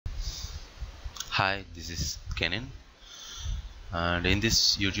Hi, this is Kenan, and in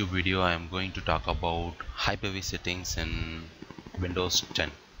this YouTube video I am going to talk about Hyper-V settings in Windows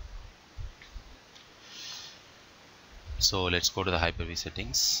 10. So let's go to the Hyper-V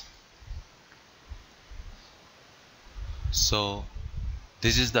settings. So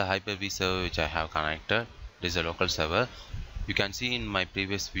this is the Hyper-V server which I have connected. This is a local server. You can see in my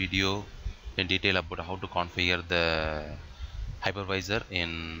previous video in detail about how to configure the hypervisor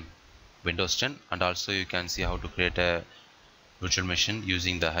in Windows 10, and also you can see how to create a virtual machine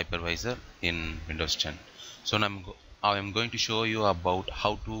using the hypervisor in Windows 10. So now I am going to show you about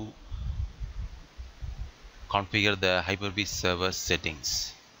how to configure the Hyper-V server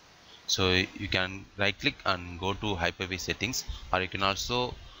settings. So you can right click and go to Hyper-V settings, or you can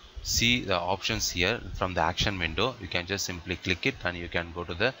also see the options here from the action window. You can just simply click it and you can go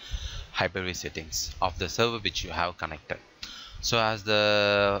to the Hyper-V settings of the server which you have connected. So as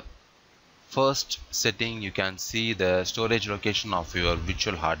the first setting, you can see the storage location of your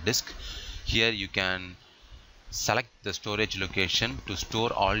virtual hard disk. Here you can select the storage location to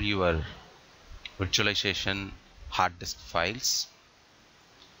store all your virtualization hard disk files.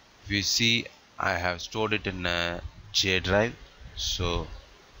 If you see, I have stored it in a J drive, so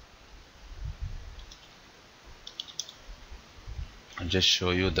I'll just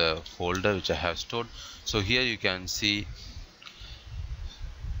show you the folder which I have stored. So here you can see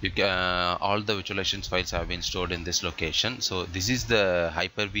all the virtualization files have been stored in this location. So this is the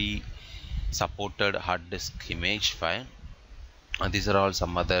Hyper-V supported hard disk image file, and these are all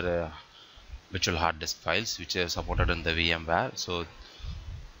some other virtual hard disk files which are supported in the VMware. So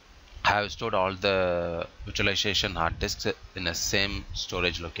I have stored all the virtualization hard disks in a same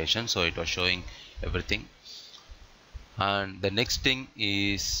storage location, so it was showing everything. And the next thing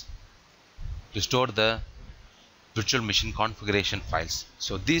is to store the virtual machine configuration files.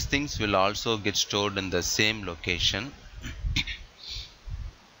 So these things will also get stored in the same location.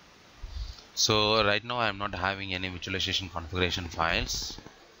 So right now I am not having any virtualization configuration files.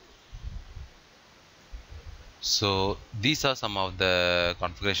 So these are some of the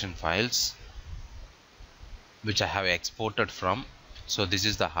configuration files which I have exported from. So this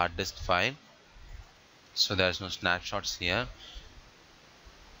is the hard disk file. So there is no snapshots here.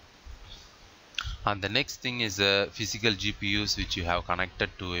 And the next thing is the physical GPUs which you have connected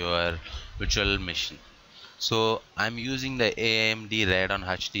to your virtual machine. So I'm using the AMD Radeon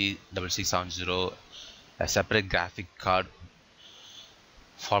HD 6670, a separate graphic card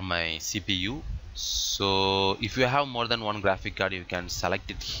for my CPU. So if you have more than one graphic card, you can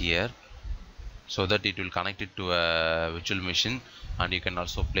select it here so that it will connect it to a virtual machine, and you can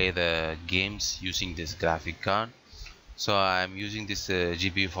also play the games using this graphic card. So I'm using this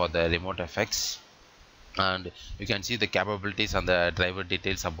GPU for the remote effects, and you can see the capabilities and the driver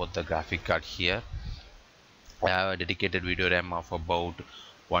details about the graphic card here. I have a dedicated video RAM of about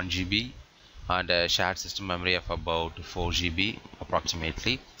 1 GB and a shared system memory of about 4 GB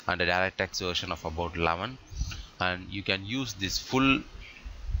approximately, and a DirectX version of about 11. And you can use this full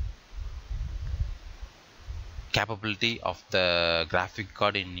capability of the graphic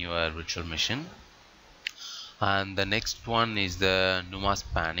card in your virtual machine. And the next one is the Numa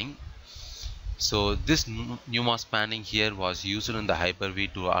Spanning. So this Numa Spanning here was used in the Hyper-V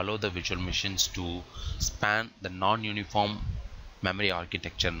to allow the virtual machines to span the non-uniform memory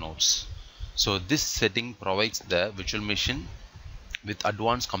architecture nodes. So this setting provides the virtual machine with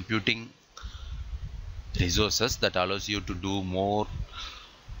advanced computing resources that allows you to do more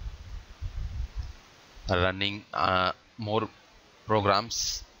running more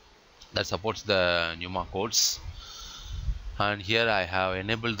programs that supports the Numa codes. And here I have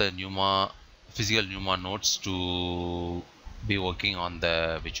enabled the physical Numa nodes to be working on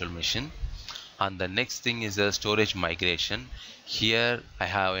the virtual machine. And the next thing is the storage migration. Here I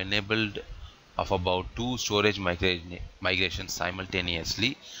have enabled of about 2 storage migrations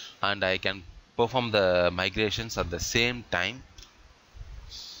simultaneously, and I can perform the migrations at the same time.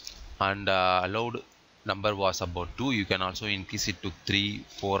 And allowed number was about 2. You can also increase it to 3,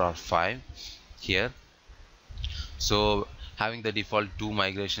 4 or 5 here. So having the default 2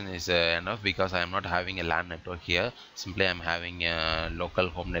 migration is enough, because I am not having a LAN network here. Simply I am having a local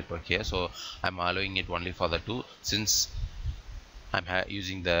home network here, so I am allowing it only for the 2 since I am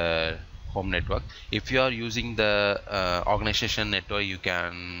using the home network. If you are using the organization network, you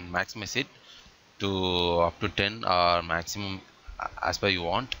can maximize it to up to 10 or maximum as per you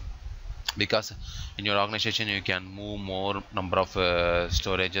want, because in your organization you can move more number of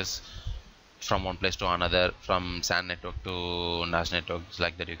storages from one place to another, from SAN network to NAS networks,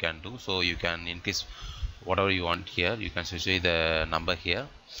 like that you can do. So you can increase whatever you want here. You can specify the number here.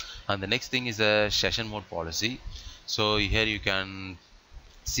 And the next thing is a session mode policy. So here you can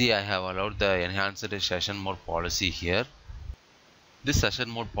see I have allowed the enhanced session mode policy here. This session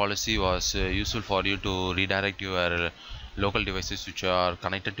mode policy was useful for you to redirect your local devices which are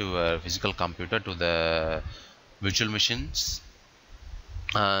connected to your physical computer to the virtual machines.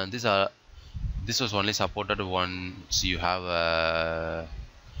 And this was only supported once you have a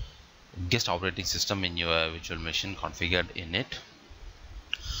guest operating system in your virtual machine configured in it.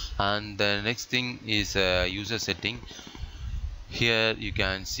 And the next thing is user setting. Here you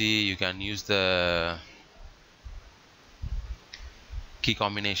can see you can use the key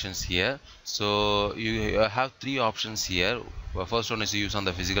combinations here. So you have three options here. The first one is used on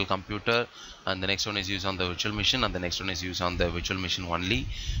the physical computer, and the next one is used on the virtual machine, and the next one is used on the virtual machine only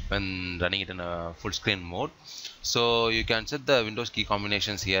when running it in a full screen mode. So you can set the Windows key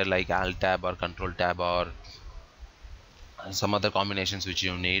combinations here like Alt tab or Control tab or some other combinations which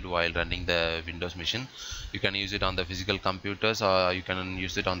you need while running the Windows machine. You can use it on the physical computers, or you can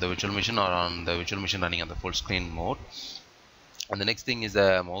use it on the virtual machine or on the virtual machine running on the full screen mode. And the next thing is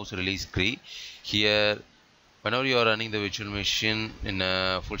the mouse release key. Here whenever you are running the virtual machine in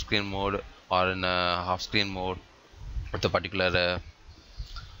a full screen mode or in a half screen mode with a particular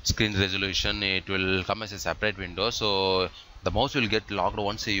screen resolution, it will come as a separate window. So the mouse will get locked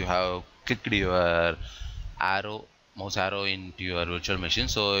once you have clicked your mouse arrow into your virtual machine.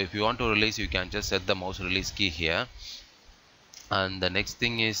 So if you want to release, you can just set the mouse release key here. And the next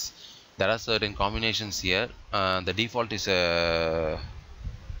thing is there are certain combinations here. The default is a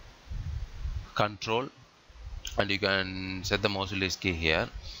control, and you can set the mouse release key here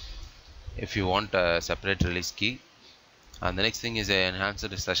if you want a separate release key. And the next thing is a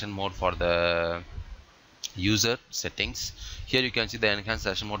enhanced session mode for the user settings. Here you can see the enhanced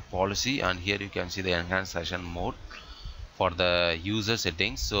session mode policy, and here you can see the enhanced session mode for the user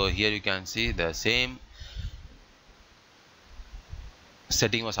settings. So here you can see the same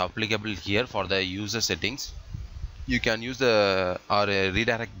setting was applicable here for the user settings. You can use the or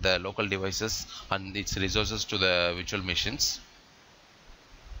redirect the local devices and its resources to the virtual machines.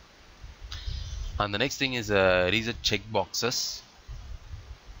 And the next thing is reset checkboxes.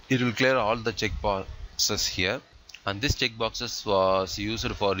 It will clear all the checkboxes here, and this checkboxes was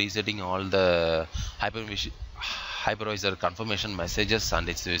used for resetting all the hypervisor confirmation messages and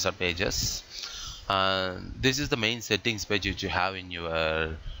its user pages. This is the main settings page which you have in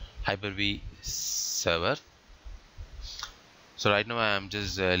your Hyper-V server. So right now I am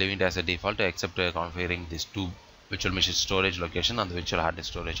just leaving it as a default except configuring these two virtual machine storage location and the virtual hard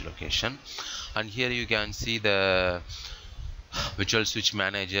disk storage location. And here you can see the virtual switch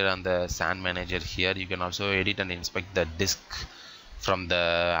manager and the SAN manager. Here you can also edit and inspect the disk from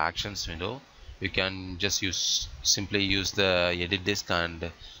the actions window. You can just simply use the edit disk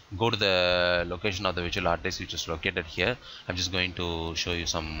and go to the location of the virtual hard disk which is located here. I'm just going to show you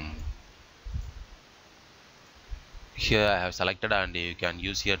some. Here I have selected, and you can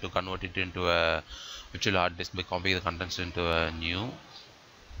use here to convert it into a virtual hard disk by copying the contents into a new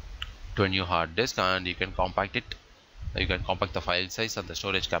hard disk, and you can compact it. You can compact the file size and the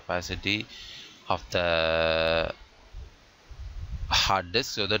storage capacity of the hard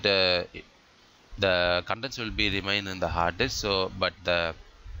disk so that the contents will be remain in the hard disk. So but the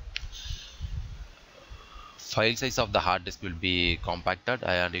file size of the hard disk will be compacted,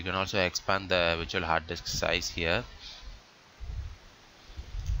 and you can also expand the virtual hard disk size here.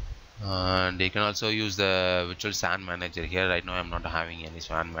 And you can also use the virtual SAN manager here. Right now I'm not having any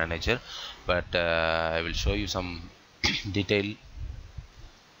SAN manager, but I will show you some detailed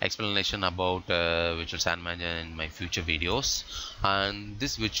explanation about virtual SAN manager in my future videos. And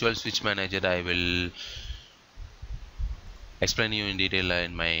this virtual switch manager I will explain you in detail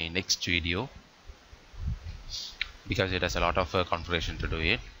in my next video, because it has a lot of configuration to do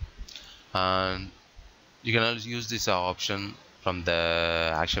it. And you can also use this option from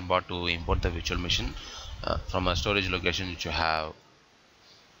the action bar to import the virtual machine from a storage location which you have,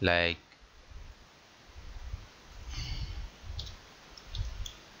 like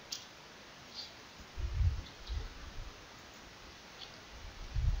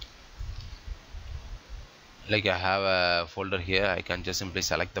I have a folder here. I can just simply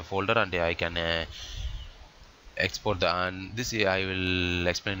select the folder and I can export the, and this I will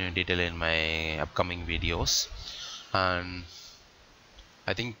explain in detail in my upcoming videos. And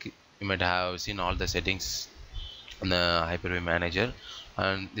I think you might have seen all the settings in the Hyper-V manager,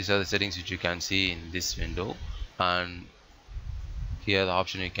 and these are the settings which you can see in this window. And here the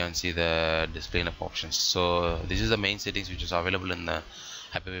option you can see the display of options. So this is the main settings which is available in the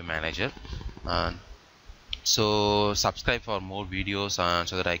Hyper-V manager. And So subscribe for more videos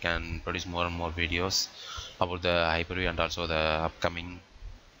so that I can produce more and more videos about the Hyper-V and also the upcoming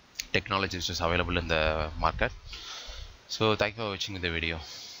technologies which is available in the market. So thank you for watching the video.